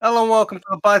Hello and welcome to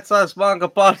the Bite Size Manga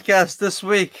Podcast. This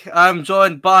week, I'm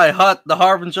joined by Hut, the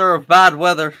harbinger of bad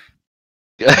weather.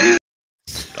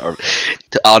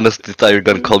 Honestly, thought you were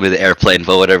gonna call me the airplane,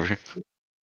 but whatever.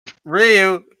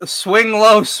 Ryu, swing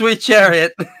low, sweet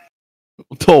chariot.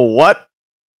 To what?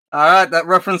 Alright, that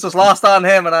reference is lost on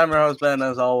him, and I'm your host, Ben,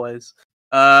 as always.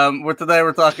 Today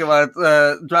we're talking about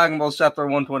Dragon Ball Chapter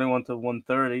 121 to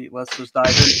 130. Let's just dive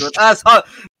into it. As Hut,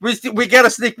 we get a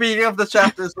sneak peek of the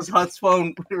chapters as Hut's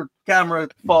phone camera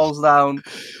falls down.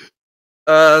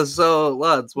 So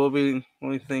lads, what we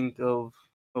think of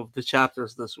the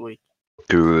chapters this week?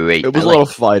 Great. It was a lot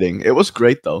of fighting. It was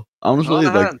great though. Honestly,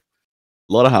 A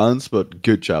lot of hands, but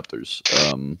good chapters.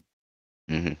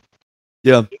 Mhm.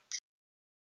 Yeah.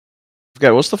 Okay,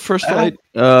 what's the first fight?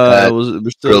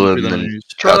 Was still Krillin and Krillin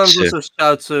Chaozu. versus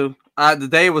Chaozu. The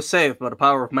day was saved by the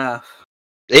power of math.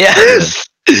 Yes.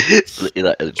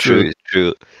 True.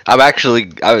 I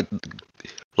would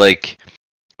like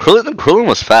Krillin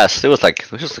was fast. It was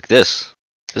just like this.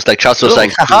 Just like Chaozu was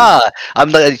like, haha! I'm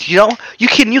like, you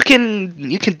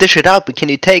can dish it out, but can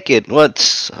you take it?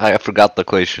 I forgot the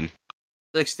equation.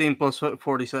 16 plus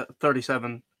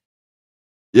 37.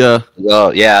 Yeah.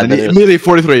 Well, yeah, And then he it was- immediately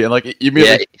 43, and like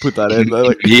immediately put that in.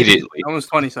 Like, immediately. That was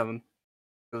 27.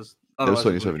 Because It was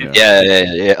 27, yeah.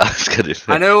 Yeah. I was gonna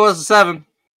say. I knew it was a 7.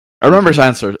 I remember his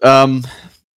answer.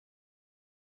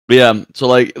 But yeah, so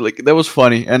like that was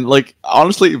funny and like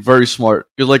honestly very smart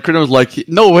because like Krillin was like,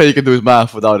 no way he can do his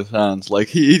math without his hands. Like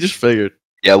he just figured.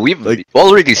 Yeah, we've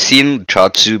already seen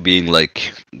Chaozu being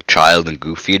like child and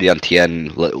goofy on Tien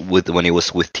when he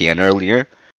was with Tien earlier.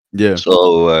 Yeah.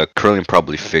 So Krillin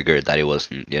probably figured that he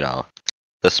wasn't,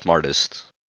 the smartest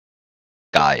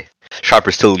guy.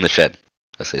 Sharper still in the shed,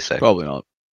 as they say. Probably not.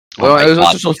 Oh Well, my it was God.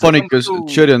 also so funny because Ooh.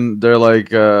 Chuden, they're like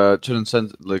Chuden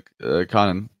sent like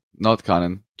Kanen, not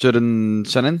Kanen, Chuden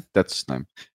Senin, that's his name.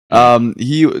 Crane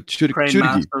Churugi,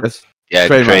 Master. that's Yeah,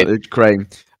 Crane. Crane.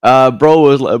 Bro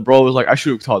was like, I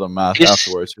should have taught him math He's-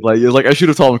 afterwards. He was like, I should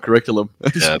have taught him curriculum.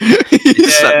 Yeah. He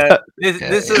just said Yeah, that.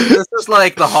 this is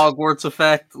like the Hogwarts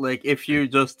effect. Like if you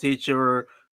just teach your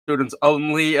students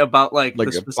only about like the Like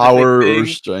a specific power thing. or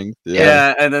strength.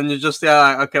 Yeah, and then you just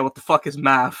okay, what the fuck is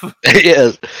math?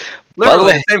 Yes. Literally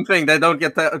way- the same thing. They don't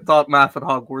get taught math at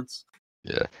Hogwarts.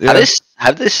 Yeah. Yeah.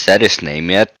 Have they said his name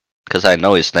yet? Because I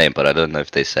know his name, but I don't know if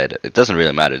they said it. It doesn't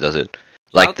really matter, does it?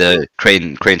 Like the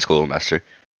Crane Schoolmaster.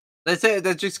 They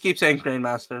just keep saying Crane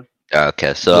Master.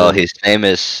 Okay, so Yeah. his name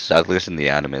is, at least in the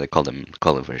anime, they call him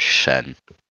for Shen.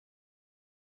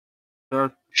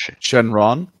 Sure.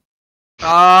 Shenron.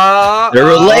 They're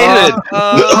related.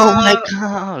 Oh my Uh,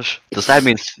 gosh! Does that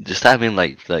mean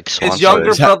like Swan? His younger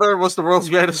Is that- brother was the world's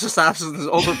greatest assassin. His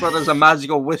older brother is a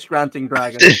magical wish-granting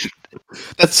dragon.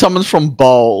 That summons from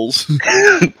balls.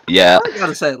 Yeah, I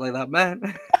gotta say it like that,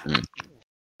 man.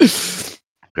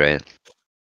 great.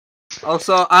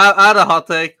 Also, I had a hot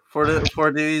take for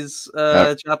these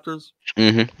chapters.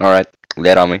 All right,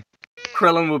 lay it on me.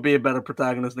 Krillin would be a better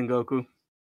protagonist than Goku.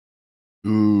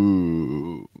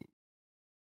 Ooh.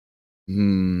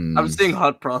 I'm seeing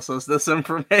Hot process this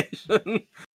information.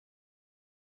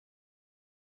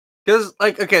 Because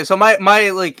okay, so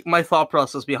my thought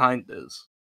process behind this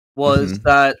was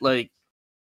that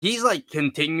he's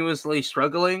continuously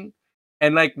struggling,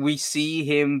 and we see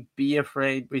him be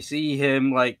afraid, we see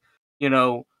him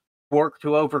work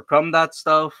to overcome that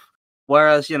stuff,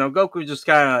 whereas Goku just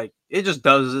kind of it just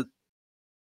does it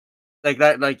like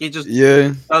that, he just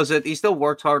Yeah. does it. He still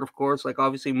works hard, of course,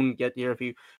 obviously he wouldn't get here if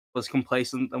he was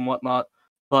complacent and whatnot,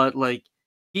 but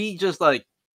he just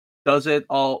does it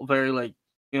all very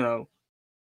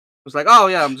it's oh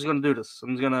yeah, I'm just gonna do this.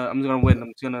 I'm just gonna win.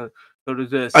 I'm just gonna go do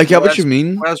this. I get what you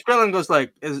mean. Whereas Krillin goes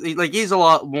he's a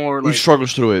lot more He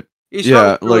struggles through it. he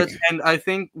yeah, struggles through it, and I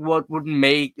think what would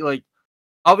make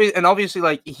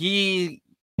obviously he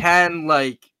can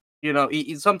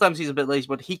he sometimes he's a bit lazy,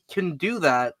 but he can do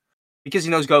that because he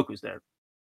knows Goku's there.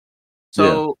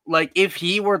 So if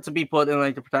he were to be put in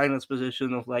the protagonist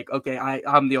position of okay,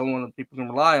 I'm the only one that people can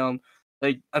rely on,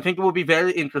 I think it would be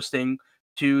very interesting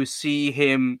to see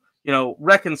him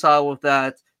reconcile with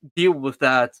that, deal with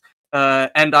that,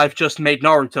 and I've just made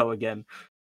Naruto again.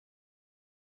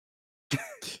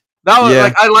 That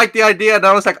was I like the idea, and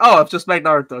I was oh, I've just made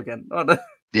Naruto again.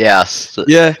 Yes.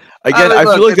 Yeah. Again, I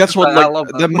feel like that's what I love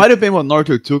that. that might have been what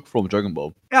Naruto took from Dragon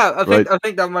Ball. Yeah, Right. I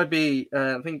think that might be.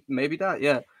 I think maybe that.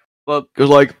 Yeah, but Because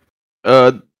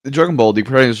the Dragon Ball, the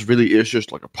protagonist really is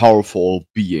just like a powerful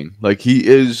being. Like he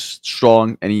is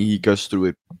strong and he goes through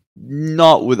it,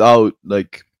 not without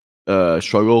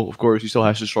struggle. Of course, he still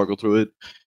has to struggle through it,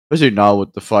 especially now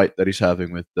with the fight that he's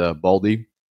having with Baldy.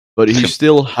 but he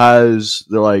still has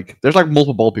there's like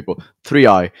multiple bald people.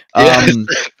 3-eye.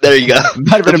 There you go.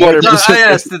 Might have been a better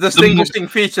yes, the distinguishing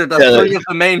feature that 3 of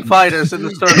the main fighters in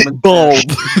this tournament bald.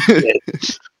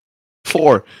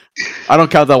 4. I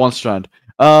don't count that one strand.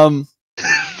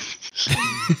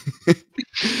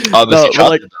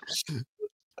 Obviously,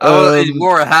 but he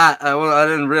wore a hat. I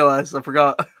didn't realize. I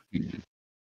forgot.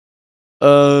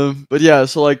 But yeah,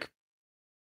 so like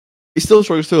he still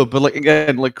struggles too. But like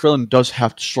again, like Krillin does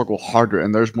have to struggle harder,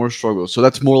 and there's more struggles. So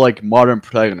that's more like modern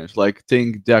protagonists. Like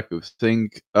think Deku,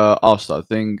 think Asta,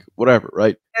 think whatever,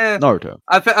 right? Yeah. Naruto.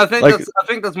 I think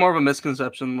Like- that's more of a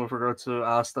misconception with regard to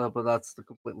Asta, but that's a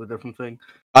completely different thing.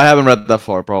 I haven't read that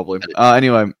far, probably.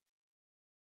 Anyway.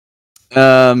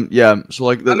 Yeah. So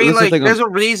like, I mean, that's the like, thing there's a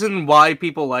reason why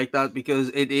people like that because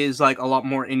it is like a lot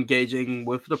more engaging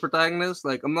with the protagonist.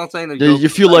 Like, I'm not saying that you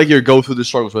feel like you go through the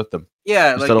struggles with them.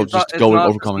 yeah, instead like of just going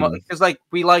overcoming them. because like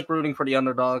we like rooting for the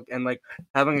underdog and like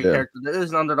having a Yeah. character that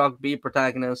is an underdog be a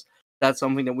protagonist. That's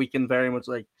something that we can very much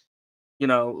like,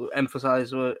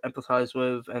 empathize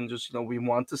with, and just we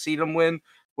want to see them win.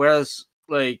 Whereas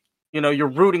like you're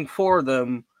rooting for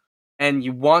them and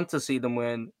you want to see them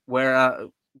win.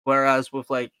 Whereas with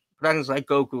like protagonists like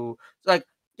Goku, it's like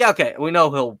yeah, okay, we know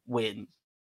he'll win.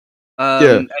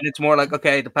 And it's more like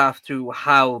okay, the path to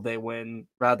how they win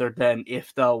rather than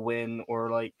if they'll win or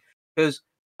like because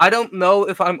I don't know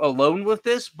if I'm alone with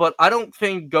this, but I don't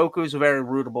think Goku's a very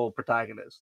rootable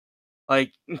protagonist.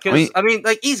 Like because I mean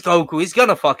like he's Goku, he's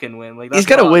gonna fucking win. Like he's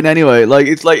gonna win anyway. Like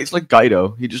it's like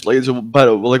Kaido. He just it's a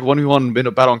battle like 1v1 in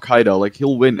a battle on Kaido. Like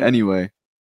he'll win anyway.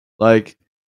 Like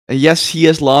and yes, he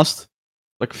has lost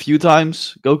like a few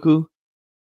times, Goku,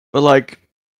 but like.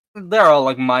 They're all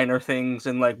like minor things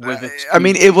and like with it. I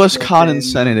mean, it was Khan and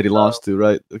Senna that he lost to,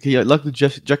 right? Okay, yeah, like the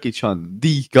Jackie Chan,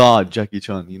 the god Jackie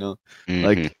Chan,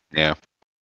 like yeah,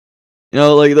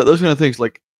 like those kind of things.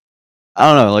 Like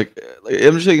I don't know, like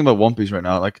I'm just thinking about One Piece right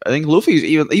now. Like I think Luffy's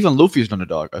even Luffy's an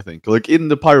underdog. I think like in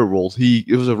the pirate world,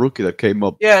 it was a rookie that came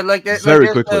up. Yeah, like very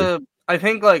quickly. I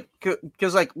think like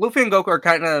because like Luffy and Goku are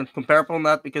kind of comparable in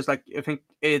that because like I think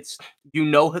it's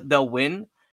they'll win,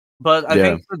 but I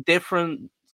think the difference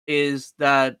is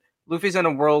that Luffy's in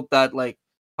a world that like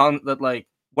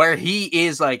where he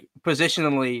is like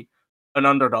positionally an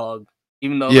underdog,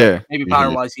 even though like, maybe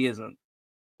power wise he isn't.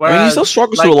 Whereas, I mean, he still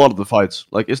struggles through a lot of the fights.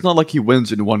 Like it's not like he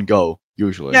wins in one go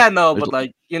usually. Yeah, no, but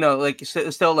like like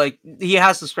still like he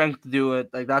has the strength to do it.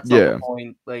 Like that's not the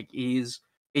point. Like he's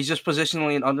just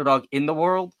positionally an underdog in the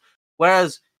world.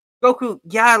 Whereas Goku,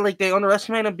 yeah, like they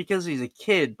underestimate him because he's a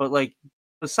kid, but like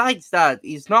besides that,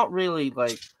 he's not really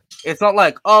like. It's not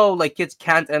like like kids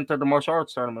can't enter the martial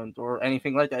arts tournament or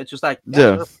anything like that. It's just like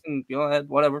go ahead,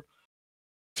 whatever.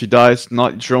 If he dies,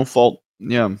 not your own fault.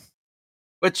 Yeah.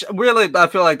 Which really, I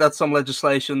feel like that's some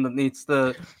legislation that needs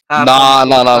to happen. No.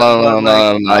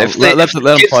 If kids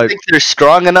think they're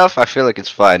strong enough, I feel like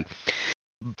it's fine.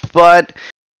 But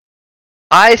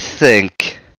I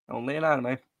think only an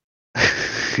anime.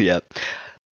 Yeah,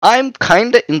 I'm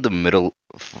kind of in the middle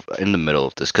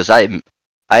of this because I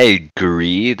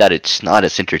agree that it's not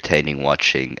as entertaining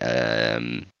watching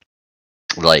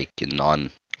like a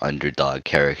non-underdog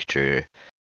character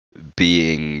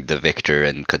being the victor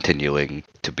and continuing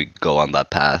to go on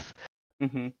that path.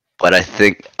 Mm-hmm. But I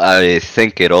think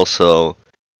it also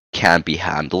can be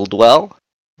handled well.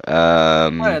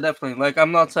 Yeah, definitely. Like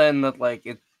I'm not saying that like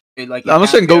it like I'm not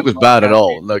saying Goku's bad at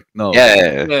all. Like no.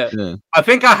 Yeah. I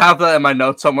think I have that in my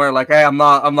notes somewhere. Like, hey, I'm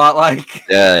not like.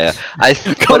 Yeah.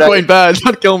 Goku ain't bad.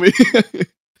 Don't kill me.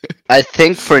 I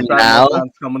think for now,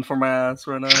 I'm coming for my ass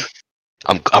right now.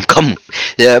 I'm coming.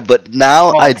 Yeah, but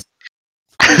now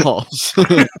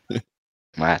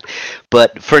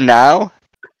But for now,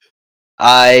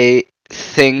 I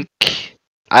think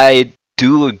I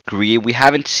do agree. We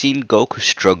haven't seen Goku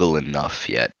struggle enough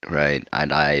yet, right?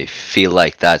 And I feel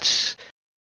like that's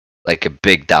like a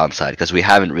big downside because we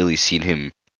haven't really seen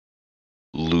him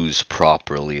lose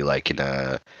properly, like in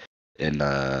a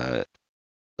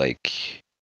like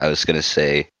I was gonna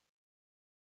say,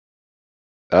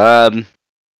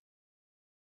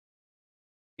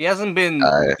 he hasn't been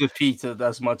defeated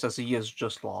as much as he has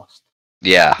just lost.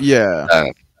 Yeah.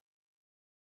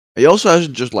 He also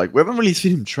hasn't just like we haven't really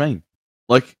seen him train.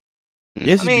 Like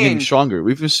yes, he's getting stronger.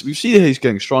 We've seen that he's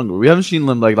getting stronger. We haven't seen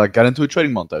him like get into a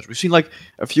training montage. We've seen like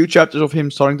a few chapters of him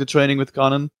starting to training with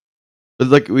Kanan, but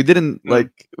like we didn't like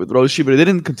with Roshi, but it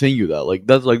didn't continue that. Like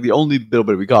that's like the only little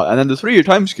bit we got. And then the 3-year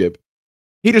time skip,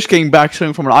 he just came back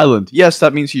straight from an island. Yes,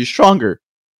 that means he's stronger.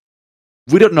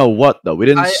 We don't know what though. We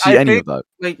didn't see any of that.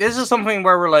 Like this is something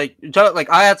where we're like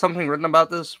I had something written about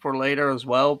this for later as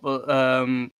well, but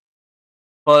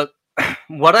But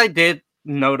what I did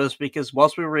notice, because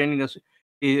whilst we were reading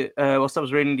whilst I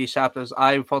was reading these chapters,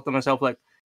 I thought to myself like,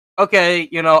 okay,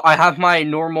 I have my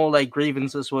normal like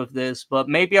grievances with this, but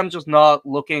maybe I'm just not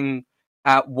looking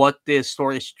at what this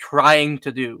story is trying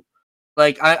to do.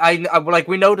 Like I like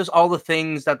we notice all the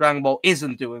things that Dragon Ball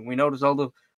isn't doing. We notice all the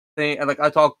thing, like I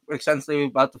talk extensively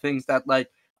about the things that like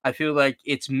I feel like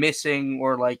it's missing,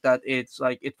 or like that it's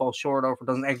like it falls short of or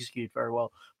doesn't execute very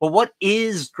well. But what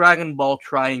is Dragon Ball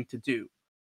trying to do?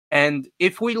 And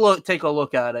if we take a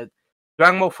look at it,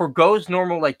 Dragon Ball forgoes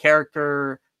normal like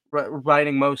character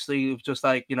writing, mostly just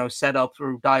like set up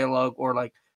through dialogue, or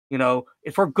like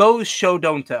it forgoes show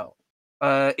don't tell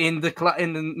in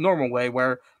the normal way,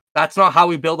 where that's not how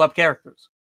we build up characters.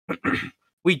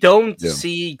 We don't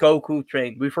see Goku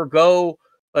train. We forgo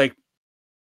like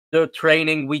the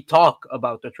training. We talk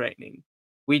about the training.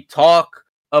 We talk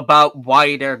about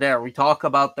why they're there. We talk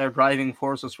about their driving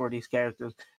forces for these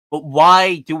characters. But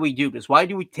why do we do this? Why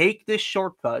do we take this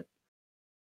shortcut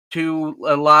to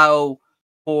allow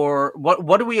for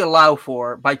what do we allow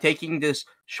for by taking this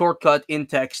shortcut in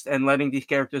text and letting these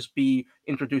characters be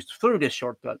introduced through this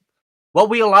shortcut? Well,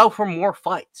 we allow for more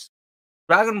fights.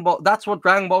 Dragon Ball, that's what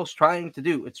Dragon Ball is trying to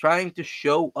do. It's trying to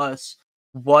show us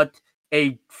what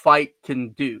a fight can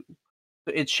do.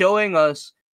 It's showing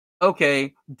us,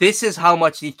 okay, this is how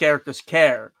much these characters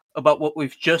care about what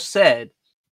we've just said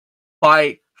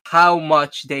by how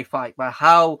much they fight, by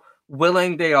how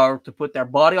willing they are to put their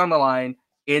body on the line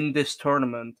in this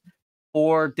tournament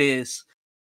for this,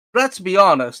 let's be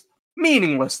honest,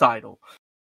 meaningless title.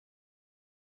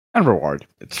 And reward.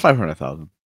 It's 500,000.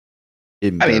 I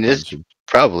mean, it's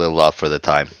probably a lot for the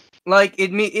time. Like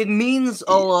it means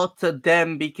a lot to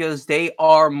them because they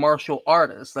are martial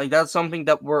artists. Like that's something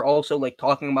that we're also like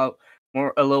talking about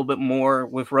a little bit more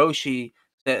with Roshi,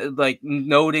 like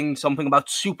noting something about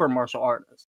super martial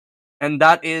artists. And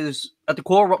that is at the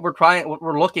core what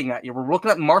we're looking at here. We're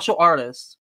looking at martial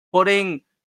artists putting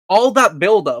all that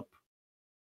build up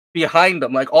behind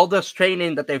them, like all this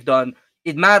training that they've done.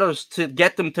 It matters to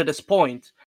get them to this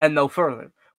point and no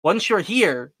further. Once you're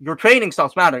here, your training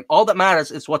stops mattering. All that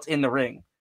matters is what's in the ring.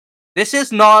 This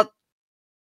is not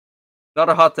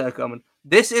a hot take coming.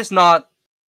 This is not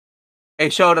a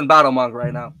shonen battle manga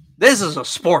right now. This is a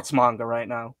sports manga right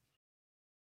now.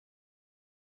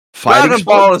 Dragon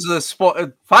Ball is a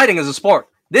sport. Fighting is a sport.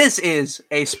 This is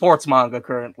a sports manga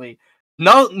currently.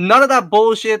 No, none of that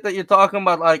bullshit that you're talking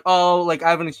about. Like, oh, like I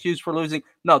have an excuse for losing.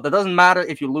 No, that doesn't matter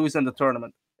if you lose in the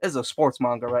tournament. This is a sports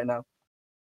manga right now.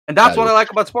 And that's what I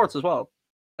like about sports as well.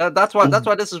 That's why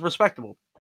this is respectable.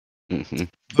 Mm-hmm.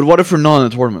 But what if we're not in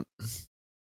the tournament?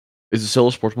 Is it still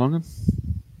a sports manga?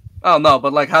 Oh no,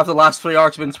 but like have the last 3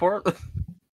 arcs been sport?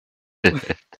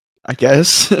 I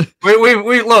guess.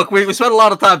 we spent a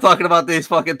lot of time talking about these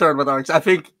fucking tournament arcs. I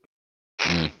think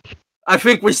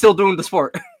we're still doing the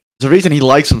sport. There's a reason he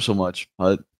likes them so much,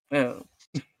 but yeah.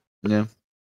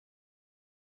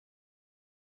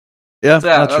 Yeah, So,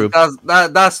 yeah, that's true.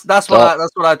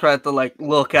 That's what I tried to like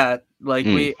look at. Like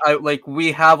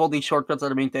we have all these shortcuts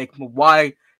that are being taken. But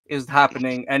why is it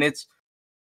happening? And it's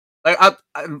like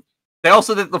they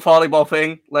also did the volleyball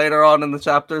thing later on in the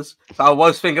chapters. So I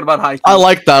was thinking about high. I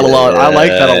like that a lot. I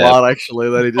like that a lot actually.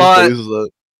 That he just uses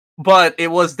it. But it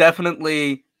was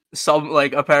definitely some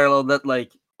like a parallel that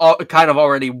like kind of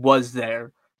already was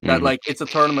there. That like it's a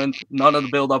tournament. None of the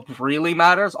build up really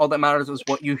matters. All that matters is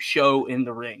what you show in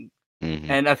the ring.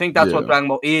 And I think that's what Dragon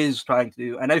Ball is trying to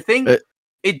do. And I think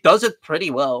it does it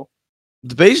pretty well.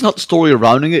 The base is not the story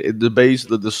surrounding it. The base,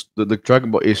 the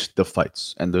Dragon Ball is the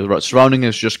fights. And the surrounding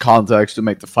is just context to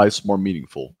make the fights more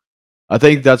meaningful. I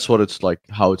think that's what it's like,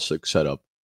 how it's like set up.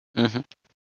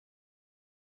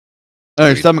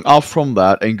 Stemming off from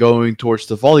that and going towards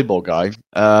the volleyball guy,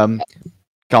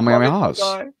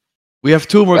 Kamehamehas. We have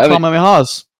 2 more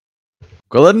Kamehamehas.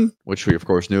 Krillin, which we of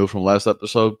course knew from last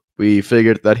episode, we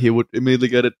figured that he would immediately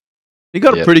get it. He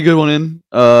got a pretty good one in.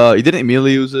 He didn't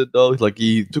immediately use it though. Like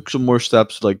he took some more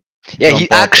steps. Like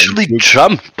he actually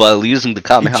jumped while using the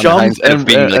Kamehameha instead of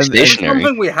being like stationary.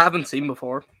 Something we haven't seen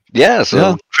before. Yeah,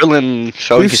 so Krillin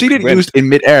showing. We've seen it used in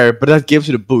midair, but that gives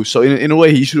it a boost. So in a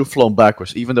way, he should have flown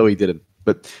backwards, even though he didn't.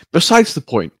 But besides the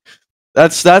point.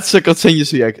 That's a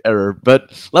continuous error,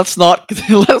 but let's not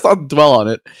dwell on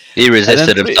it. He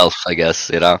resisted himself, I guess.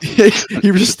 You know,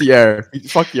 he resisted the air.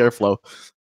 Fuck the airflow.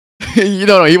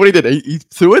 What he did, he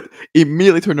threw it, he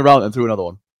immediately turned around and threw another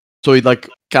one. So he like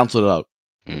canceled it out.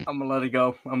 I'm gonna let it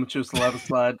go. I'm gonna choose to let it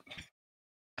slide.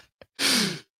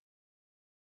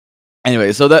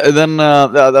 Anyway, so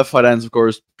that fight ends, of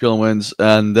course. Krillin wins,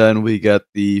 and then we get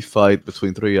the fight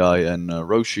between 3i and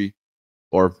Roshi,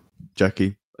 or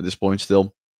Jackie at this point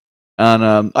still.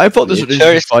 And I thought this was an Sure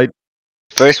interesting is- fight.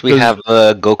 First, we 'Cause- have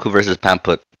Goku versus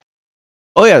Pamput.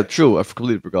 Oh yeah, true. I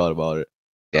completely forgot about it.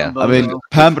 Yeah. I mean, Bozo.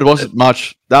 Pamput wasn't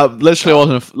much. That literally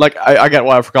wasn't like I get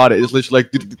why I forgot it. It's literally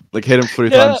like hit him 3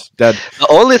 Yeah. times, dead. The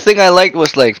only thing I liked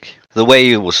was like the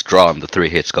way it was drawn. The 3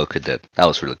 hits Goku did. That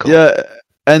was really cool. Yeah,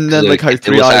 and then like how It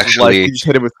 3 was eyes was like actually- you just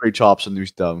hit him with 3 chops and he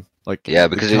was done. Like Yeah,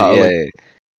 because how, like, yeah,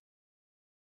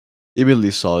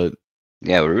 immediately saw it.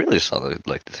 we really saw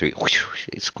like the 3.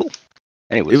 It's cool.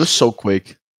 Anyways, It was so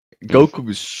quick. Goku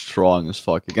was strong as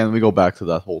fuck. Again, we go back to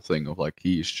that whole thing of like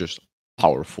he's just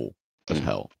powerful as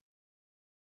hell.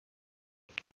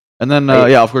 And then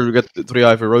yeah, of course we get the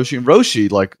 3-eye for Roshi. And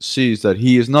Roshi like sees that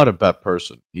he is not a bad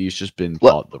person. He's just been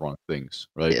taught the wrong things,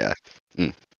 right? Yeah.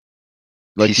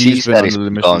 Like he sees been that he's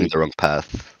under the going mystery. the wrong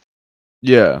path.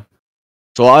 Yeah.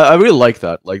 So I really like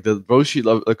that. Like the Roshi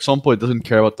like some point doesn't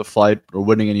care about the fight or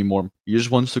winning anymore. He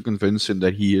just wants to convince him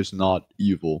that he is not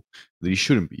evil, that he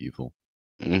shouldn't be evil.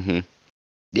 Mm-hmm.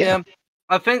 Yeah,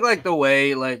 I think like the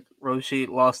way like Roshi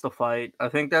lost the fight, I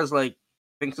think there's like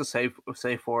things to say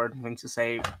for it, things to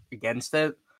say against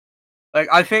it. Like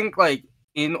I think like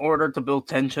in order to build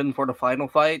tension for the final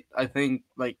fight, I think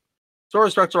like story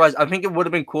structure wise, I think it would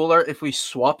have been cooler if we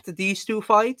swapped these 2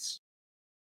 fights.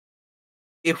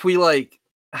 If we like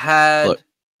had Look,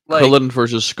 like Krillin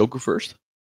versus Goku first.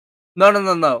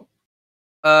 no.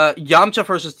 Yamcha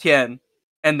versus Tien,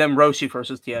 and then Roshi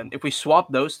versus Tien. If we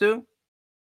swap those 2,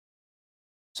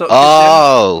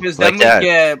 so Because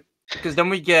then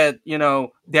we get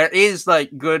there is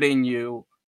like good in you,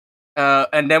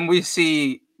 and then we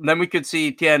could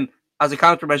see Tien as a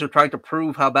countermeasure trying to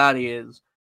prove how bad he is,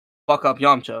 fuck up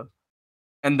Yamcha,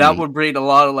 and that would breed a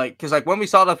lot of like because like when we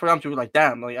saw that for Yamcha, we were like,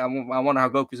 damn, like I wonder how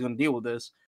Goku's gonna deal with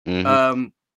this.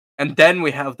 And then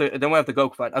we have the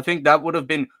Goku fight. I think that would have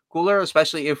been cooler,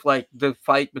 especially if like the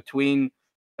fight between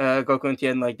Goku and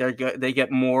Tien like they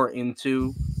get more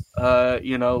into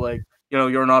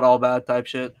you're not all bad type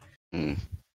shit.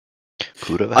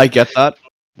 I get that.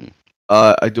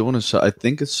 I do want to say I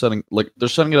think it's setting like they're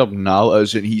setting it up now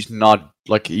as in he's not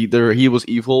like either he was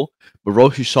evil, but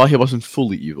Roshi saw he wasn't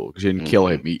fully evil because he didn't kill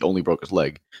him. He only broke his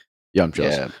leg. Yeah, I'm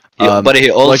just. But he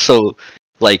also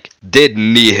like did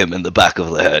knee him in the back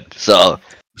of the head. So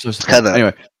it's kind of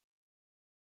anyway.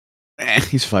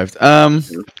 He's survived.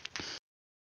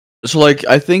 So like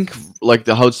I think like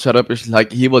how it's set up is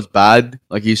like he was bad.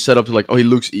 Like he's set up to like he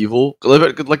looks evil.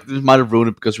 Like this might have ruined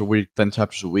it because we're reading 10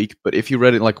 chapters a week. But if you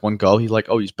read it in like one go, he's like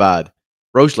he's bad.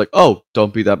 Roshi's like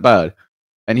don't be that bad,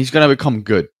 and he's gonna become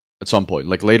good at some point.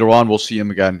 Like later on, we'll see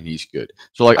him again, and he's good.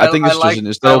 So like I think it's just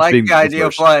instead of being the idea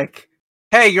of like,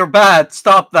 hey, you're bad.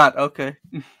 Stop that. Okay.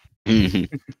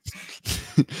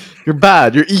 You're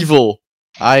bad. You're evil.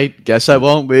 I guess I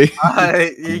won't be.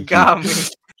 You got me.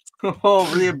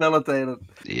 Rehabilitated.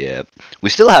 Yeah, we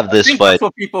still have this fight. That's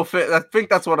what people I think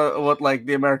that's what like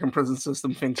the American prison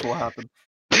system thinks will happen.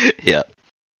 Yeah,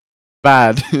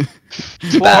 bad.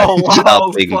 Bad. Whoa,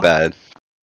 Stop being bad.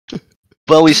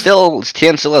 But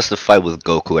Tien still has to fight with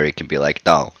Goku, where he can be like,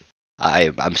 "No,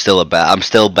 I'm still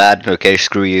bad. Okay,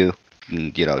 screw you."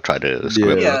 And, try to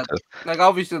screw him. Yeah, like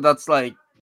obviously that's like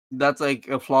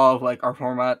a flaw of like our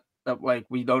format that like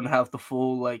we don't have the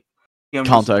full like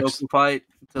context Goku fight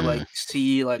to like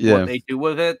see like what they do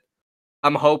with it.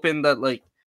 I'm hoping that like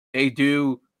they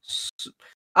do.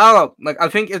 I don't know. Like I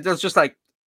think it's just like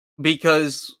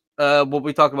because what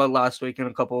we talked about last week and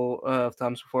a couple of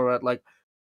times before that, like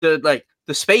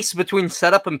the space between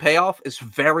setup and payoff is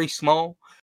very small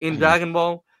in Dragon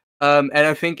Ball. And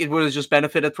I think it would have just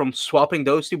benefited from swapping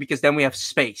those 2 because then we have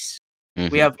space.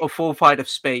 We have a full fight of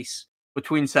space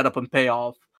between setup and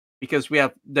payoff because we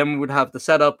would have the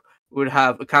setup, we would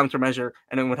have a countermeasure,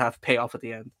 and then we would have payoff at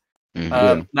the end.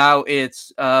 Now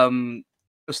it's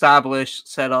established,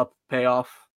 setup, payoff,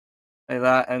 like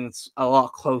that, and it's a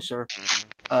lot closer.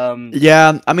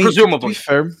 Yeah, I mean, presumably. To be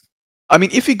fair, I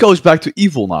mean, if he goes back to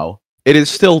evil now, it is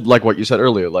still like what you said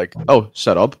earlier, like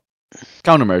setup,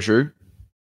 countermeasure,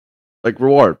 like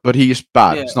reward, but he's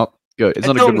bad. Yeah. It's not good. It's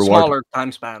not a good reward. Smaller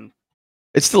time span.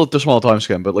 It's still a small time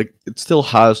span, but like it still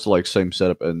has the like same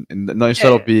setup, and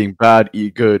instead of being bad,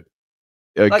 good,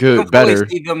 good, better. I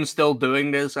see them still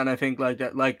doing this, and I think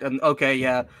okay,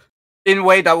 yeah. In a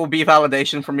way, that will be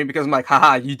validation for me because I'm like,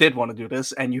 haha, you did want to do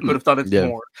this, and you could have done it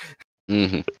more.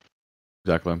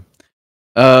 Exactly.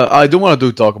 I do want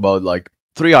to talk about like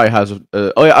Three Eye has.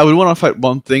 Oh yeah, I would want to fight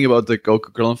one thing about the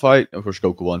Goku Krillin fight. Of course,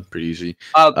 Goku won pretty easy.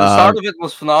 The start of it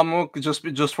was phenomenal, just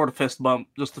for the fist bump,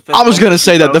 just the fist. I was bump, gonna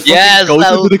say that the fucking Yes, that Goku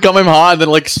was- to the Kamehameha and then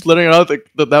like splitting it out.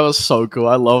 That was so cool.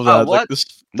 I love that. what? Like this.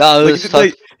 No, it Like, was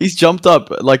like, he's jumped up,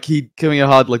 like he coming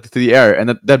hard like to the air,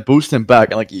 and that boosted him back,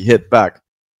 and like he hit back.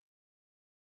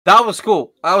 That was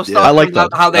cool. I was Yeah, I talking like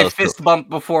about that. how That they was cool. fist bumped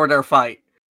before their fight.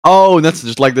 Oh, and that's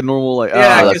just like the normal like.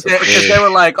 Yeah, that's because they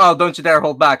were like, "Oh, don't you dare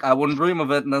hold back!" I wouldn't dream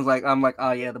of it, and I'm like,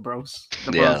 "Oh yeah, the bros."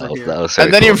 The yeah, bros are here. that was very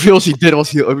and then he cool. reveals he did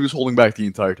was he was holding back the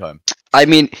entire time. I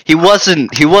mean, he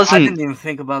wasn't. He I wasn't. didn't even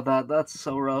think about that. That's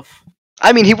so rough.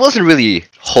 I mean, he wasn't really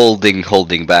holding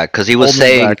back because he was Holding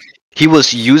saying back. he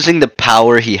was using the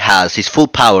power he has, his full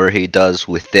power he does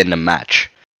within a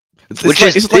match. It's, Which like,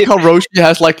 is it's like how Roshi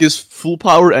has like his full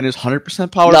power and his 100%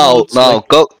 power. No, modes, no, like-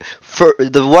 go for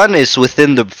the one is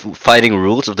within the fighting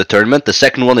rules of the tournament. The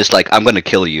second one is like I'm gonna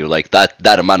kill you, like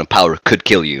that amount of power could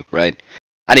kill you, right?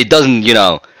 And he doesn't,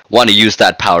 want to use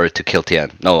that power to kill Tien.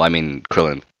 No, I mean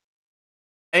Krillin.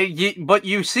 But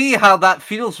you see how that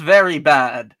feels very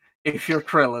bad if you're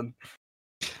Krillin.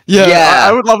 Yeah, Yeah.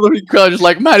 I would love to be Krillin just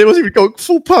like, man, it wasn't even going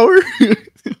full power.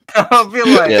 I'll be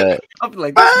like, Yeah, this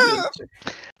is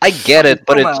I get it,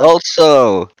 but Come it's on.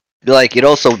 also like it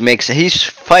also makes he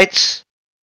fights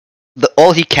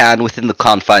all he can within the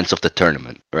confines of the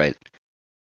tournament, right?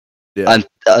 Yeah.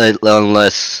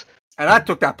 Unless, and I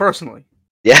took that personally.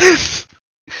 yeah,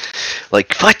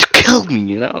 like fight to kill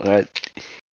me, right?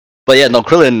 But yeah, no,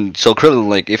 Krillin. So Krillin,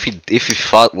 like, if he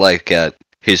fought like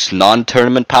his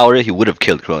non-tournament power, he would have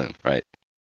killed Krillin, right?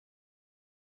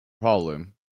 Probably.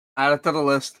 Add it to the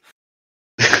list.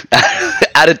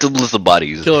 Add it to the list of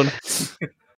bodies. Killing.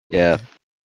 Yeah.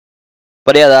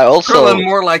 But yeah, that also. Krillin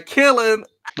more like killing.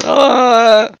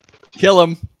 Kill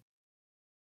him.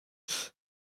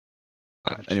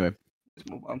 Anyway, Let's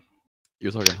move on.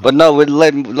 you're talking. But no,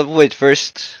 wait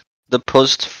first. The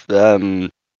post. I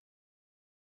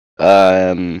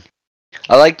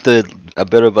like a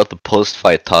bit about the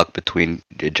post-fight talk between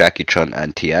Jackie Chun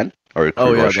and Tien, or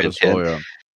Oh yeah, Kuroshi that and is, Tien, oh yeah.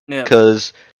 Yeah.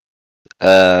 because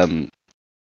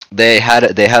they had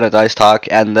a nice talk,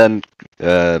 and then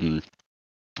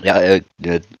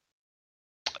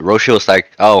Roshi was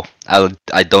like, "Oh,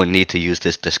 I don't need to use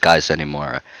this disguise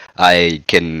anymore. I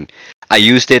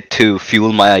used it to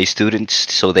fuel my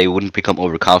students so they wouldn't become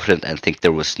overconfident and think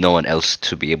there was no one else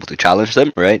to be able to challenge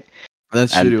them, right?" And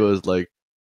then And- Shuri was like,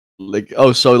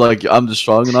 oh, so like I'm just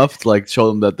strong enough to like show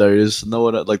them that there is no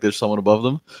one, like there's someone above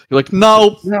them. You're like,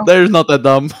 no, No. there's not that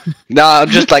dumb. No, I'm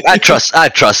just like I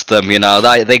trust them.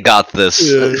 They got this.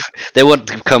 Yeah. They won't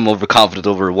become overconfident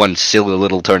over one silly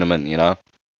little tournament. Yeah,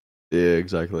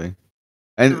 exactly.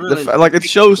 And Really- it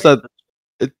shows that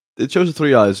it shows that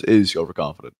Three Eyes is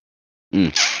overconfident.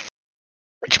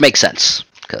 Which makes sense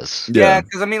because Yeah,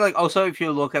 because I mean, like, also if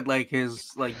you look at like his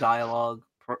like dialogue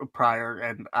prior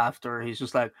and after, he's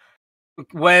just like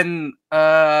when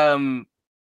I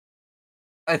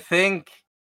think.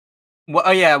 Well,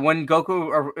 oh yeah, when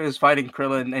Goku is fighting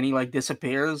Krillin and he like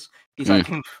disappears, he's like,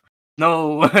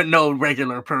 no, no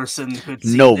regular person could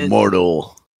see No this.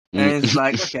 mortal. And it's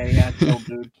like, okay, yeah, chill,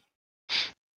 dude.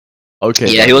 Okay.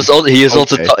 yeah, then. he was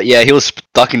also Okay. he was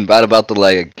talking bad about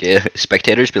the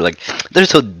spectators, be like they're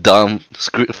so dumb,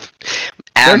 They're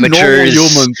normal amateurs.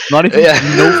 humans, not even Yeah.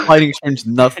 no fighting experience,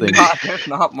 nothing. They're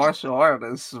not martial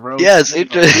artists, bro. Yes,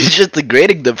 it's just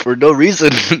degrading them for no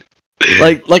reason.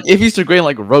 like if he's degrading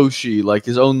like Roshi, like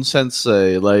his own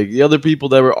sensei, like the other people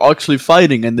that were actually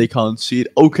fighting and they can't see it,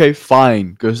 okay,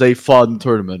 fine, because they fought in the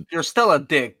tournament. You're still a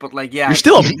dick, but like, yeah, You're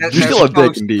still a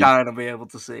dick, indeed. Kind of be able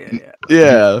to see it. Yeah.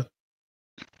 Yeah.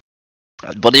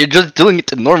 But you're just doing it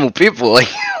to normal people. Like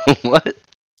what?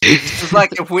 It's just like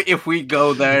if we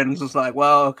go there and it's just like,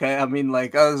 well, okay, I mean,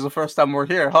 like, this is the first time we're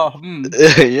here, huh?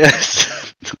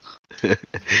 Yes.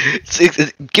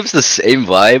 It gives the same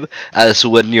vibe as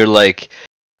when you're like,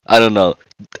 I don't know,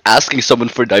 asking someone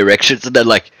for directions and then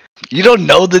like, you don't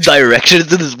know the directions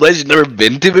to this place you've never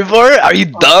been to before? Are you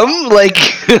dumb? Like,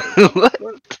 what?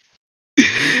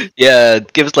 Yeah,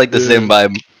 it gives like the same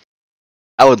vibe.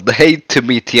 I would hate to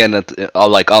meet Tien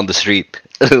like on the street.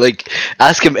 Like,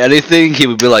 ask him anything, he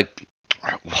would be like,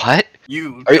 "What?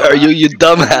 You Are you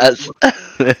dumbass?"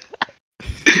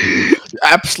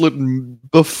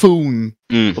 Absolute buffoon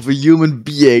Mm. of a human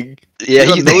being. Yeah,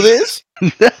 You don't know this?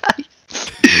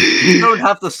 You don't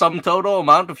have the sum total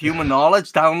amount of human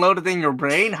knowledge downloaded in your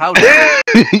brain? How dare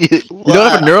You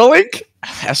don't have a Neuralink?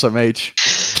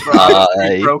 SMH. you?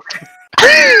 Bye. You broke.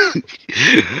 Oh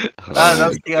That's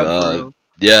my the end for God. real.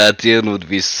 Yeah, Tien would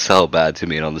be so bad to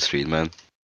meet on the street, man.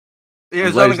 He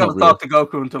was glad only he's not gonna talk to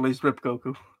Goku until he's ripped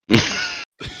Goku.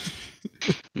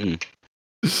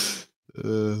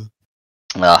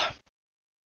 Ah,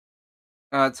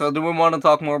 Alright, so do we want to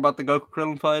talk more about the Goku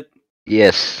Krillin fight?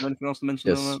 yes. Anything else to mention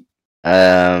Yes. on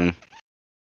that?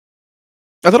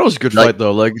 I thought it was a good Like, fight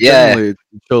though. Like yeah. genuinely,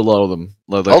 it showed a lot of them.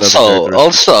 Like their Also,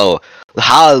 characteristics.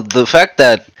 how the fact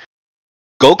that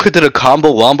Goku did a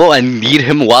combo wombo and kneed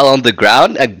him while on the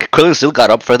ground, and Krillin still got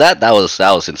up for that. That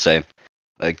was insane.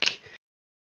 Like,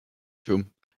 True.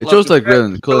 It Look, shows if like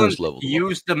Krillin Krillin's level.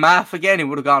 used the math again, he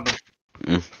would have gotten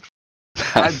him.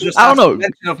 I just I don't know.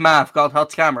 mention of math got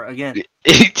Hot's camera again.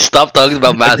 Stop talking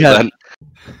about math, Again.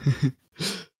 man.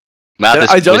 Math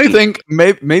is I only bullshit.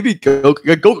 think maybe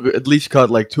Goku at least got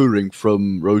like tutoring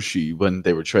from Roshi when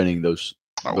they were training those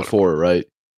before, right?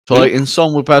 So like in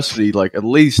some capacity, like at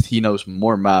least he knows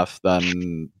more math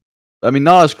than, I mean,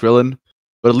 not as Krillin,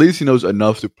 but at least he knows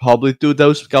enough to probably do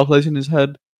those calculations in his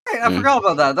head. Hey, I forgot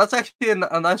about that. That's actually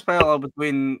a nice parallel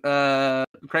between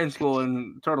Crane School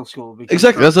and Turtle School. Because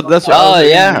Exactly. That's what Oh, I was saying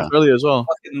yeah. earlier as well.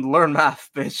 fucking learn math,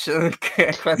 bitch.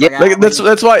 Yeah, Like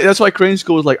that's why Crane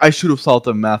School was like, I should have taught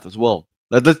them math as well.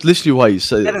 That's literally why he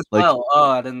said That it. as Like, well. Oh,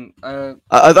 I didn't.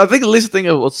 I think at least the thing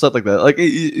of what's said like that. Like, like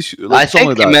I something think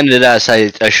like he that. meant it as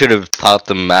I should have taught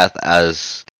them math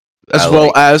as Well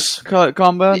like, as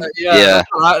combat. Yeah.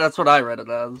 That's what I read it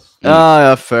as.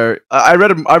 Yeah, fair. I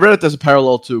read it as a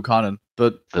parallel to Conan,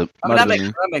 but Uh, I mean, might have that been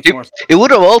me. makes more sense. it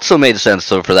would have also made sense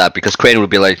though for that because Crane would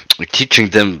be like teaching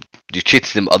them. You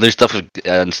teach them other stuff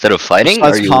instead of fighting.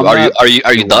 Besides combat? Are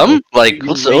you dumb? Like You're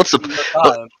what's wasting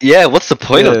your time. what's the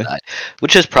point Yeah. of that?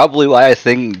 Which is probably why I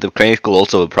think the Crane School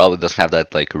also probably doesn't have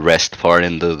that like rest part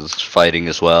in the fighting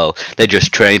as well. They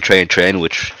just train,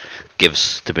 which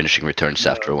gives diminishing returns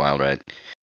after a while, right?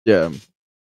 Yeah.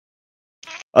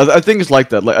 I think it's like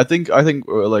that. Like I think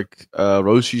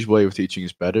Roshi's way of teaching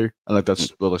is better, and like that's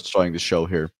what it's trying to show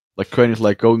here. Like Crane is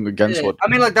like going against Yeah, what I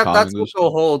mean, like that's Conan what is. the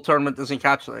whole tournament is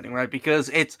encapsulating, right? Because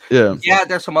it's Yeah,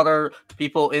 there's some other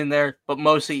people in there, but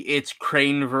mostly it's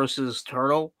Crane versus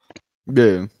Turtle.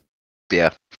 yeah.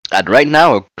 Yeah. And right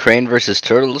now, Crane versus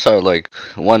Turtles are like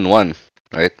 1-1,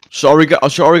 right? So are we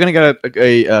gonna get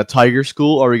a tiger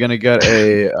school? Are we gonna get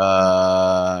a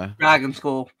Dragon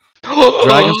School.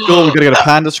 dragon school? We gotta get a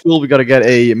panda school. We gotta get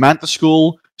a manta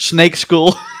school, snake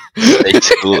school. Snake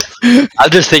school. I'm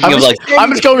just thinking of like, I'm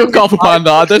just going with Kung Fu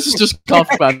Panda. This is just Kung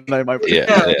Fu Panda in my opinion.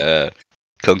 yeah.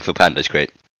 Kung Fu Panda is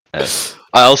great.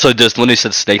 I also just when you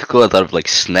said Snake School, I thought of like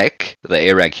Snake, the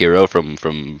A rank hero from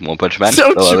One Punch Man.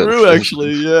 So true,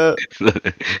 actually. Yeah.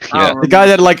 Yeah. The guy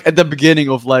that like at the beginning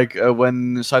of like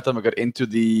when Saitama got into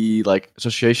the like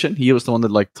association, he was the one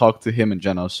that like talked to him and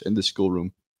Genos in the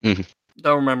schoolroom.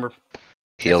 Don't remember.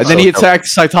 And then he attacked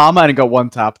Saitama and he got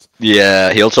one tapped.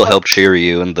 Yeah, he also helped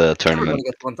Shiryu in the tournament. Everybody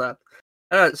gets one tap.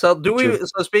 Alright, so do we? True.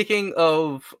 So speaking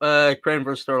of Crane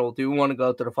versus Turtle, do we want to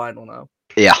go to the final now?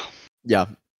 Yeah. Yeah.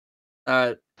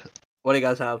 Alright, what do you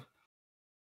guys have?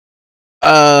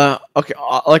 Okay.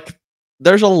 Like,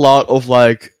 there's a lot of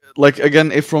like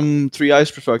again, if from Three Eyes'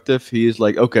 perspective, he's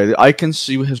like, okay, I can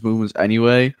see his movements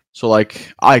anyway, so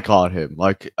like, I caught him.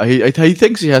 Like, he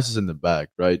thinks he has this in the bag,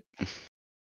 right?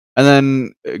 And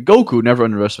then Goku never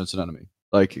underestimates an enemy.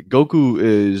 Like, Goku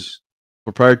is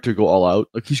prepared to go all out.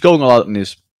 Like, he's going all out in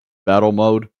his battle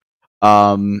mode,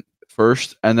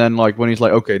 first, and then like when he's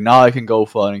like, okay, now I can go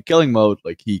fun in killing mode,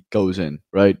 like he goes in,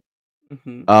 right?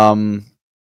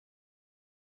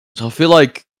 So I feel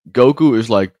like Goku is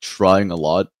like trying a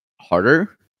lot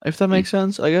harder, if that makes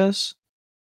sense, I guess.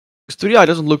 Because 3i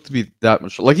doesn't look to be that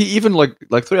much like he even like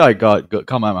 3i got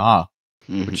Kamehameha,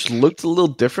 which looked a little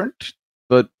different,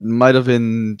 but might have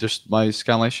been just my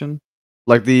scanlation.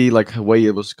 Like the way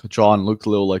it was drawn looked a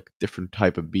little like different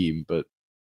type of beam, but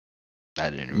I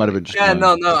didn't. It might have been just Yeah,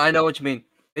 mine. no, I know what you mean.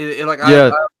 It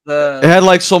had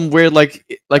like some weird like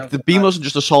the beam wasn't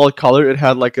just a solid color. It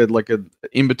had like a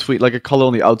in between, like a color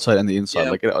on the outside and the inside.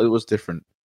 Yeah. Like it was different.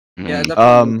 Yeah,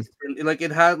 Mm. definitely. Like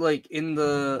it had like in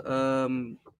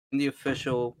the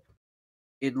official,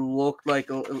 it looked like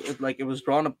it was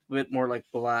drawn a bit more like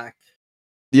black.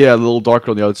 Yeah, a little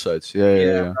darker on the outsides.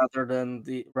 Yeah.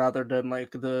 Rather than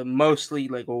like the mostly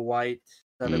like a white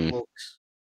that it Mm. looks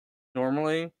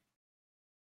normally.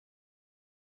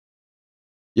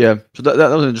 Yeah, so that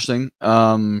was interesting.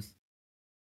 And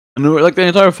like the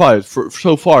entire fight for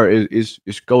so far is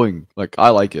going like I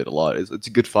like it a lot. It's a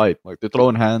good fight. Like they're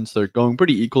throwing hands, they're going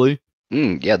pretty equally.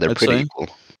 Yeah, they're I'd pretty say. equal.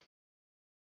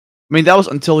 I mean, that was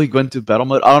until he went to battle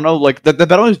mode. I don't know, like the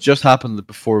battle mode just happened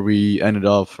before we ended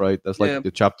off, right? That's like Yeah.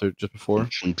 the chapter just before. I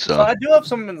think So so. I do have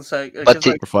something to say. But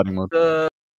Because For fighting mode.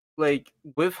 like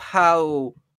with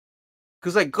how,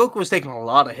 because like Goku was taking a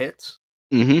lot of hits,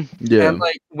 Yeah. And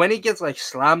like when he gets like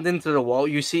slammed into the wall,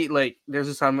 you see like there's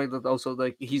a time like that also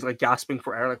like he's like gasping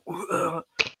for air, like "Ugh."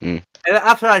 Mm. And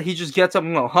after that he just gets up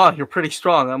and goes, "Huh, you're pretty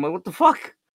strong." I'm like, what the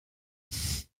fuck?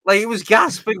 Like he was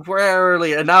gasping for air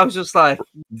earlier, and now it's just like,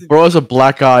 Bro has a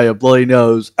black eye, a bloody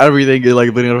nose, everything is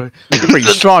like bleeding. You're pretty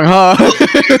strong, huh?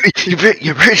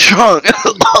 You're pretty strong.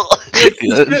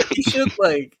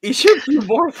 like he should be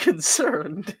more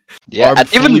concerned. Yeah, Arm and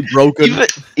fully broken.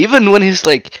 even when he's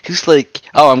like,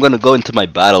 oh, I'm gonna go into my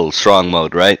battle strong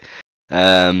mode, right?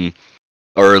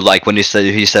 Or like when he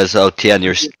says, oh, Tian,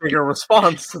 you're Bigger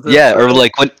response to this. yeah, or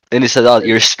like when and he said, oh,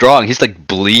 you're strong. He's like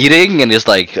bleeding, and he's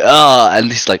like, oh, and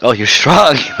he's like, oh, you're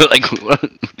strong. Like, what?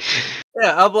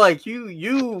 Yeah, I'm like,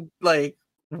 you like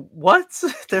what?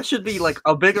 There should be like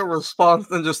a bigger response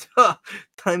than just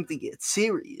time to get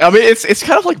serious. I mean, it's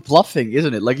kind of like bluffing,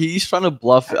 isn't it? Like he's trying to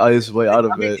bluff his way out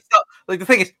of it. He's not, like the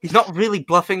thing is, he's not really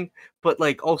bluffing, but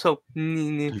like also,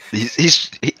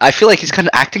 I feel like he's kind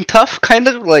of acting tough, kind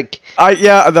of like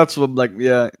Yeah, that's what like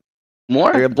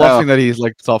more like, bluffing that he's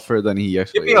like tougher than he give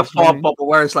actually me a is. thought bubble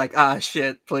where it's like, ah,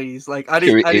 shit, please, like I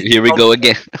need. Here we go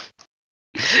again.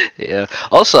 Yeah.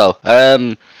 Also,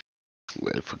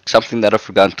 something that I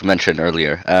forgot to mention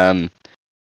earlier.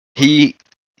 He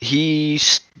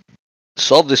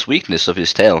solved this weakness of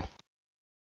his tail.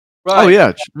 Right. Oh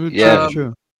yeah, Yeah.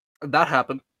 true. That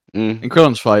happened. Mm. In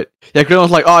Krillin's fight, yeah, Krillin was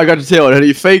like, "Oh, I got the tail," and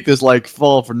he faked this like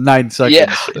fall for 9 seconds.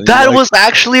 Yeah, and that like, was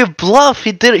actually a bluff.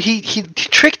 He did it. He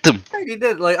tricked him. Yeah, he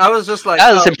did. Like I was just like,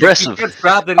 That was oh, impressive. He gets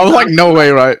grabbed and I was he's like, "No way,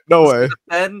 right? No way."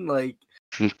 Then like,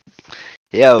 Yeah.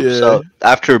 Yeah. So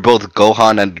after both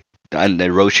Gohan and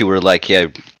Roshi were like, "Yeah,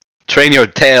 train your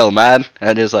tail, man,"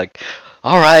 and he's like,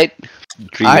 "All right."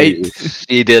 3 years.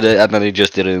 He did it, and then he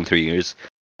just did it in 3 years.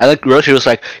 And like Roshi was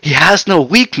like, "He has no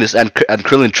weakness," and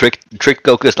Krillin tricked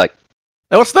Goku. Is like,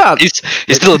 Hey, what's that? he's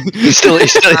still What's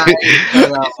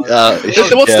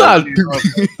yeah. that?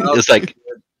 It's like,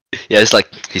 yeah, it's like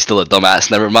he's still a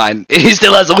dumbass. Never mind. He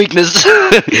still has a weakness.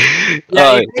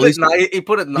 yeah, he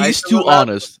put it nice. He's too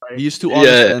honest. He's too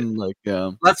honest, Yeah. and like,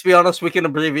 Let's be honest, we can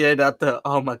abbreviate that to,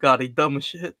 oh my god, he dumb as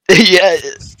shit. Yeah.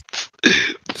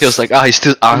 He was like, oh, he's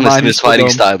still honest in his fighting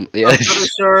style. Yeah. I'm pretty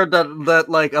sure that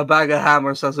like a bag of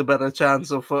hammers has a better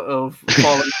chance of falling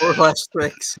for less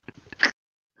tricks.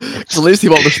 so at least he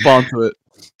won't respond to it.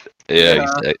 Yeah,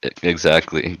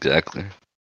 exactly.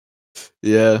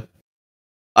 Yeah,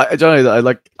 I Johnny, I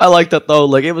like that though.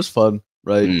 Like it was fun,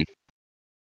 right? Mm.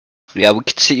 Yeah, we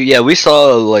could see. Yeah, we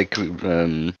saw like.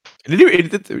 Honestly,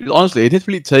 it didn't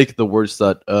really take the words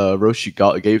that Roshi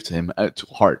gave to him to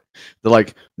heart. They're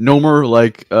like, no more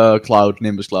like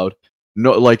Nimbus Cloud.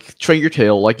 No, like train your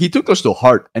tail. Like he took those to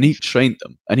heart and he trained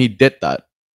them, and he did that.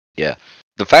 Yeah,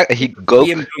 the fact that he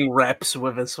doing reps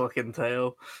with his fucking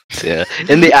tail. Yeah,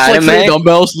 in the It's anime, like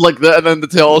dumbbells like that, and then the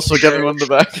tail also getting on the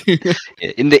back.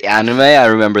 in the anime, I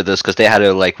remember this because they had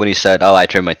a like when he said, "Oh, I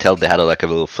trained my tail." They had a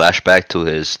little flashback to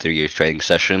his 3 year training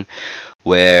session,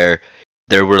 where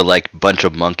there were like a bunch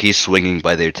of monkeys swinging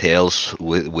by their tails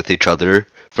with each other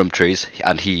from trees,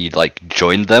 and he like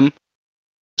joined them.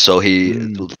 So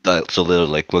so little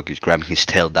like monkeys grabbing his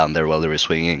tail down there while they were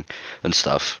swinging and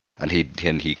stuff, and he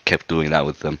kept doing that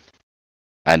with them,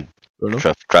 and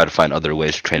try to find other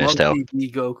ways to train his tail.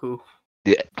 Goku.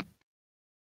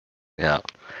 Yeah.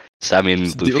 So, I mean,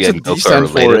 So Luffy what's and D Goku are stand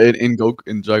for related.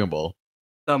 in Dragon Ball?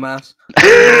 Dumbass.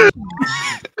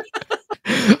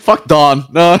 Fuck Don.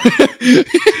 No.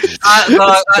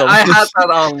 I had that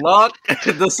on lock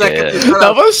the second.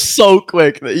 That was so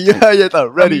quick. Yeah, that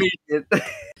ready.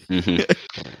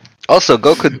 Also,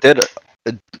 Goku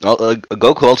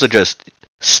also just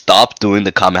stopped doing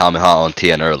the Kamehameha on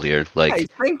Tien earlier. Like he's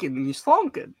thinking, he's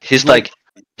flunking. He's like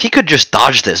he could just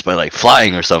dodge this by like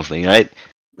flying or something, right?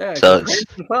 Yeah, so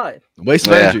waste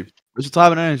of energy. Waste of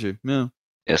time and energy. Yeah.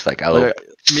 It's like and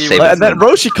then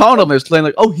Roshi counted on this, playing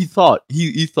like, oh, he thought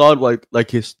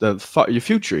like his your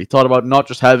future. He thought about not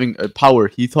just having a power.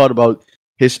 He thought about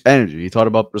his energy. He thought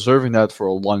about preserving that for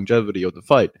a longevity of the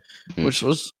fight, which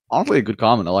was honestly a good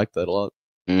comment. I like that a lot.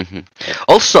 Mm-hmm.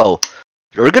 Also,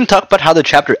 we're gonna talk about how the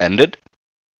chapter ended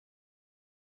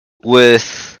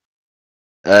with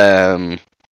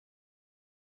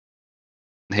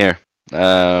here.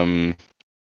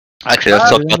 Actually,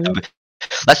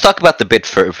 let's talk about the bit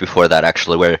before that.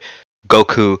 Actually, where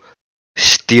Goku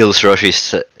steals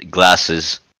Roshi's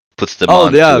glasses, puts them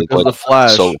on. Oh yeah, because the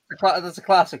flash. So that's a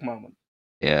classic moment.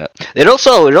 Yeah, it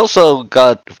also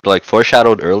got like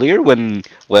foreshadowed earlier when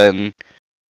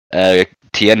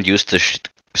Tien used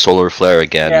solar flare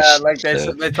again. Yeah, like they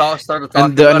so- started talking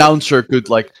And the about it. announcer could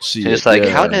like see It's it. like, yeah.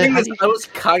 how The thing did is, I was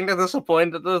kind of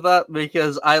disappointed with that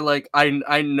because I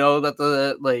know that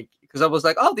because I was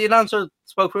like, oh, the announcer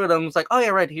spoke for it, and I was like, oh yeah,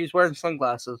 right, he's wearing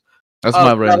sunglasses. That's Oh,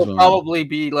 my brain as that'll well. probably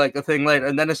be like a thing later,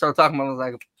 and then they started talking about it, I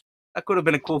was like, that could have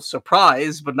been a cool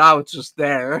surprise, but now it's just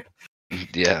there.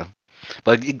 yeah?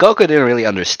 But Goku didn't really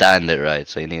understand it, right?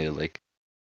 So he needed like,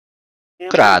 Yeah,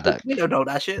 could have had that. we don't know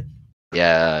that shit.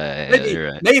 Yeah, Maybe,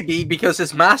 you're right. maybe because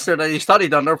his master that he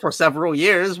studied under for several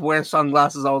years wears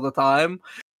sunglasses all the time,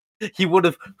 he would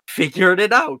have figured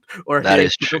it out, or That he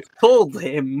is would true. have told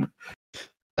him.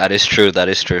 That is true. That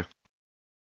is true.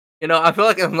 You know, I feel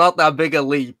like it's not that big a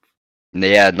leap.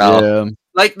 Yeah, no. Yeah.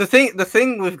 Like the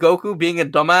thing with Goku being a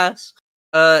dumbass,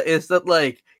 is that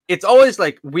like it's always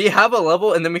like we have a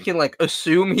level and then we can like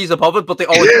assume he's above it, but they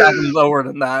always have him lower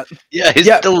than that. Yeah, he's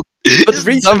Yeah, still. But the he's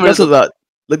reason dumber because of than- that,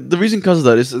 like the reason because of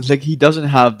that is like he doesn't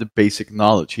have the basic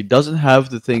knowledge. He doesn't have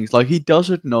the things like he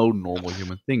doesn't know normal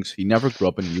human things. He never grew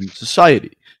up in human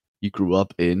society. He grew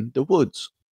up in the woods.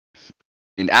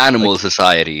 in animal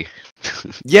society.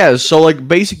 Yeah, so like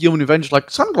basic human inventions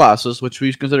like sunglasses, which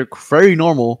we consider very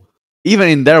normal, even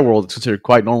in their world, it's considered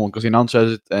quite normal because the announcer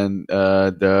has it, and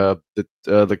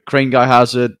the crane guy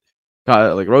has it,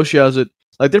 like Roshi has it.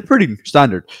 Like they're pretty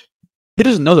standard. He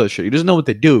doesn't know that shit. He doesn't know what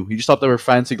they do. He just thought they were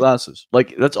fancy glasses.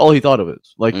 Like that's all he thought of it.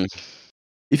 Like Mm.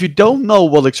 if you don't know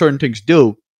what like certain things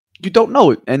do, you don't know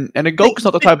it. And Goku's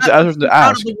not the type to answer to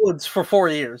Out of ask. the woods for 4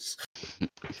 years.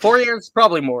 4 years,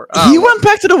 probably more. He went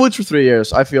back to the woods for 3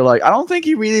 years. I feel like I don't think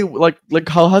he really like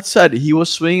how Hut said he was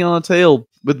swinging on a tail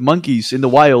with monkeys in the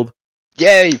wild,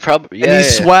 Yeah, he probably. and Yeah, he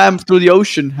swam through the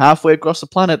ocean halfway across the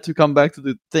planet to come back to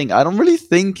the thing. I don't really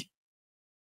think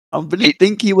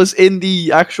he was in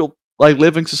the actual like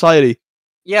living society.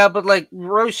 Yeah, but like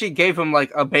Roshi gave him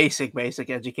like a basic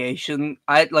education.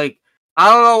 I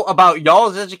don't know about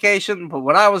y'all's education, but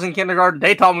when I was in kindergarten,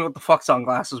 they taught me what the fuck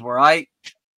sunglasses were.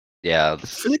 yeah.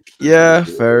 Yeah,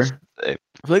 fair. Hey.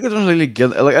 I feel like it doesn't really get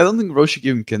like I don't think Roshi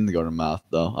gave him kindergarten math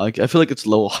though. Like I feel like it's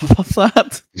low off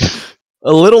that.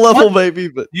 A little level What? maybe,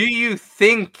 but Do you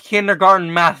think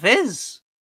kindergarten math is?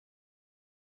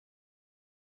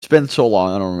 it's been so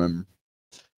long. I don't remember.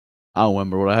 I don't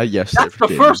remember what I had yesterday. That's for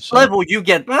the dinner, first so- level you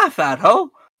get math at, ho.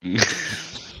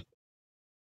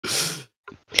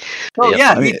 So Yep.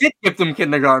 yeah, I mean- he did give them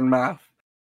kindergarten math.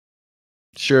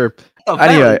 Sure. Oh,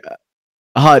 Anyway,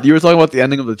 you were talking about the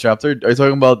ending of the chapter. Are you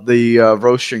talking about the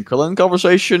Roshi and Krillin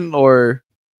conversation, or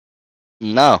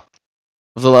No.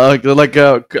 so I just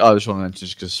want to mention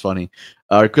just because it's funny.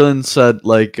 Krillin said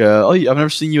 "Oh, I've never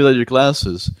seen you without your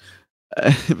glasses."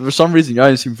 For some reason, your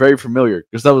eyes seem very familiar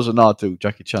because that was a nod to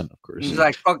Jackie Chan, of course. he's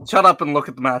like, "Fuck, shut up and look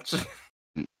at the match."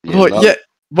 Well, no. yeah.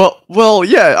 Well,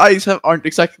 yeah. Eyes aren't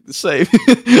exactly the same.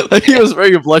 Like he was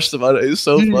very blushed about it. It was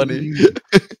so funny.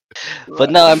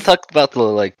 But no, I'm talking about the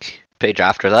like page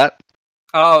after that.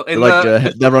 Oh, in Like the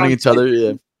official them running each other.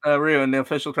 Yeah. Ryu, in the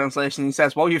official translation, he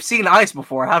says, "Well, you've seen ice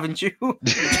before, haven't you?"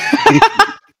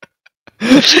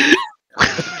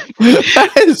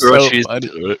 That is so Roshi's, funny.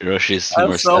 Roshi's more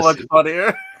That's so much sassy.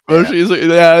 funnier. Roshi's like,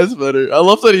 yeah, it's better. I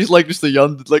love that he's like just a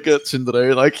young, like a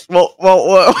tsundere. Like, well.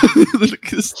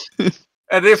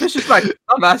 And the official's like,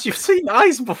 "Dumbass, you've seen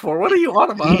ice before. What are you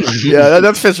on about?" Yeah,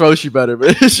 that fits Roshi better,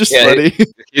 but it's just Yeah, funny.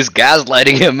 He's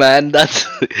gaslighting him, man. That's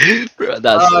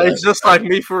He's just like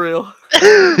me for real.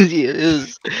 he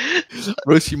is.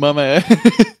 Roshi, my man.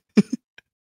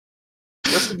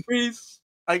 Rest in peace,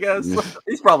 I guess.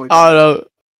 He's probably. I don't know.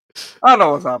 I don't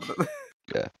know what's happening.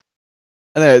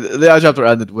 Anyway, the chapter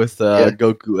ended with Yeah.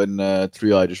 Goku and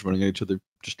 3i just running at each other.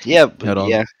 Just Yeah, but head on.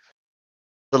 yeah.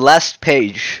 The last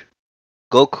page,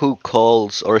 Goku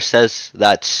calls or says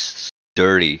that's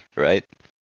dirty, right?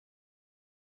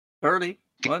 30.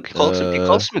 What? He calls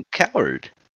him a coward.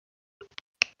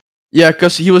 Yeah,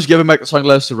 because he was giving back the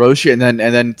sunglasses to Roshi, and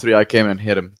then 3i came and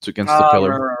hit him against the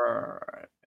pillar. Right.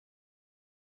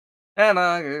 And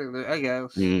I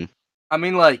guess. Mm. I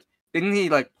mean, like, didn't he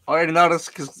like already notice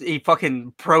because he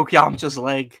fucking broke Yamcha's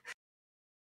leg?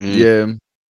 Mm. Yeah.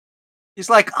 He's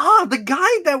like, the guy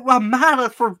that I'm mad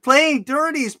at for playing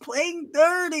dirty is playing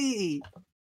dirty.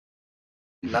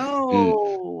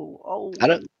 No. Oh, I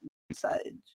don't- sad.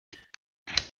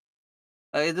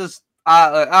 It just, I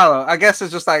don't know. I guess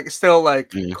it's just like still like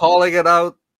Mm. calling it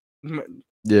out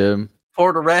Yeah.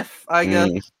 for the ref. I guess.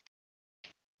 Mm.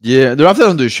 Yeah, the ref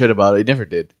doesn't do shit about it. He never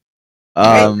did.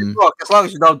 Hey, look, as long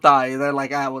as you don't die, they're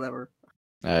like, whatever.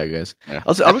 I guess. Yeah.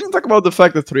 Also, I was gonna talk about the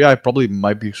fact that 3i probably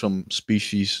might be some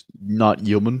species not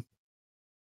human.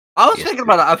 I was Yes, thinking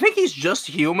about that. I think he's just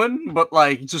human, but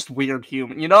like just weird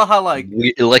human. You know how like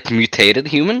like mutated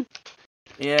human.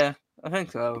 yeah, I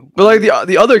think so. But like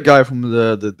the other guy from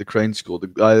the Crane school, the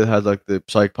guy that had like the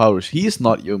psychic powers, he's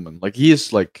not human. Like he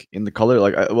is like in the color.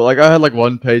 I had like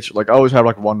one page. Like I always have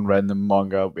like one random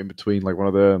manga in between like one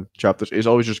of the chapters. It's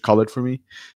always just colored for me.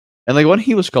 And like when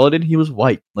he was colored in, he was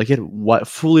white. Like he had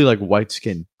fully like white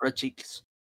skin. red cheeks.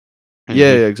 Yeah, Mhm.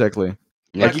 yeah, exactly.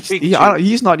 Yeah. Like Red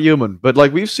he's not human, but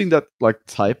like we've seen that like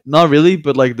type. Not really,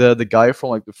 but like the guy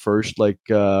from like the first like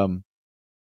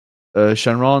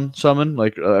Shenron summon.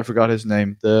 Like I forgot his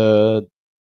name. The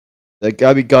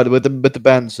guy we got with the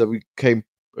bands that we came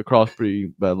across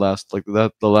pretty bad last like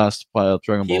that the last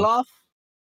Dragon Ball. Pilaf?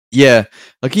 Yeah,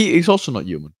 like he's also not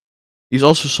human. He's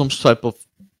also some type of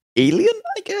alien,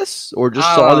 I guess, or just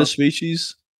I some don't other know.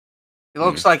 species. He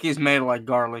looks like he's made of like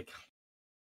garlic.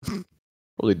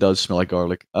 Probably does smell like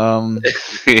garlic.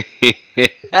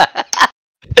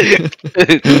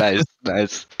 Nice,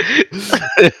 nice.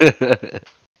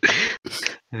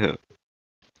 Yeah.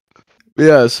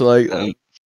 Yeah, so like Um,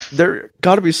 there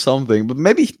gotta be something, but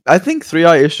maybe I think Three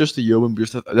Eye is just a human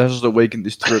because that's just awakened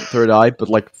this third eye, but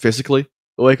like physically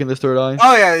awakened this third eye.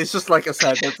 Oh yeah, it's just like a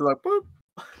set. It's like boop.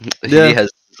 he Yeah.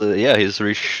 has, he's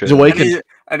reached. He's awakened.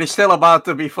 And he's still about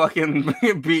to be fucking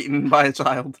beaten by a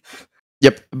child.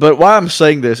 Yep, but why I'm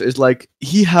saying this is like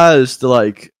he has the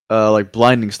like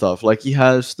blinding stuff. Like he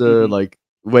has the Mhm. like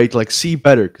way to like see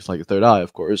better because like a third eye,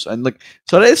 of course, and like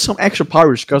so there is some extra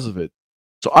powers because of it.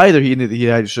 So either he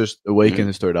had just awakened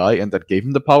his third eye and that gave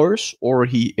him the powers, or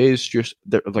he is just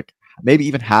there, like maybe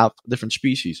even have a different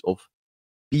species of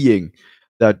being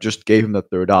that just gave him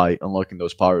that third eye, unlocking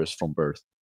those powers from birth.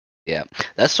 Yeah,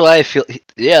 that's why I feel.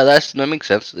 Yeah, that makes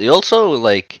sense. He also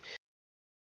like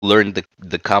learned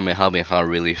the Kamehameha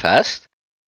really fast.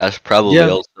 That's probably Yeah.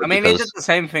 also I mean, he because did the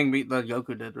same thing that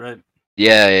Goku did, right?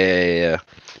 yeah.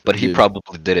 But he Dude.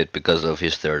 probably did it because of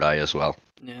his third eye as well.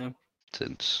 Yeah.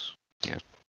 Since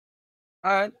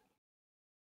All right.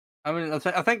 I mean, I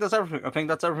think that's everything. I think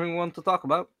that's everything we want to talk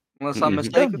about, unless I'm Mhm. Yeah,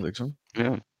 I mistaken. think so.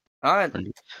 yeah, All right. I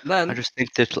Then, just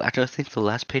think the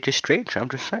last page is strange. I'm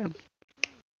just saying.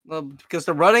 because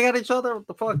they're running at each other. What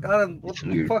the fuck? What It's the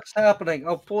weird. fuck's happening?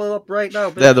 I'll pull it up right now.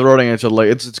 Yeah, Bitch. they're running each other. Like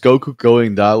it's Goku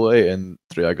going that way and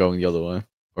Three Eye going the other way,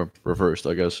 or reversed,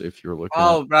 I guess, if you're looking.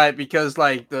 Oh, right, because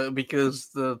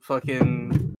the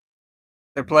fucking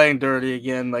they're playing dirty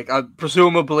again. Like,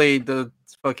 presumably the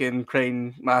fucking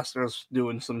Crane Master's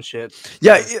doing some shit.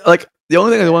 Yeah, like the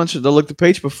only thing I wanted to look the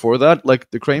page before that, like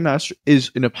the Crane Master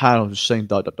is in a panel just saying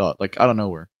dot dot dot. Like I don't know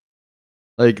where.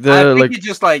 Like I the think like he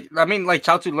just I mean, like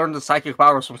Chaozu learned the psychic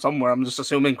powers from somewhere. I'm just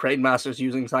assuming Crane Master's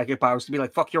using psychic powers to be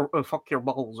like fuck your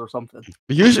balls or something.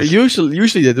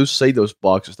 usually they do say those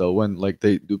boxes though when like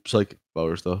they do psychic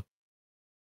powers though.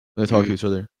 When they talk to each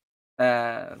other.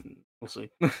 We'll see.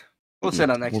 We'll see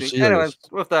that next We'll week. see, I Anyways,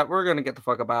 guess. with that, we're gonna get the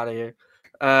fuck up out of here.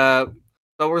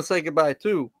 So we're saying goodbye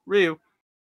to Ryu.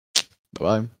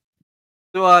 Bye.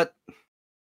 To what?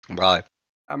 Bye.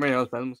 I'm your host, Ben.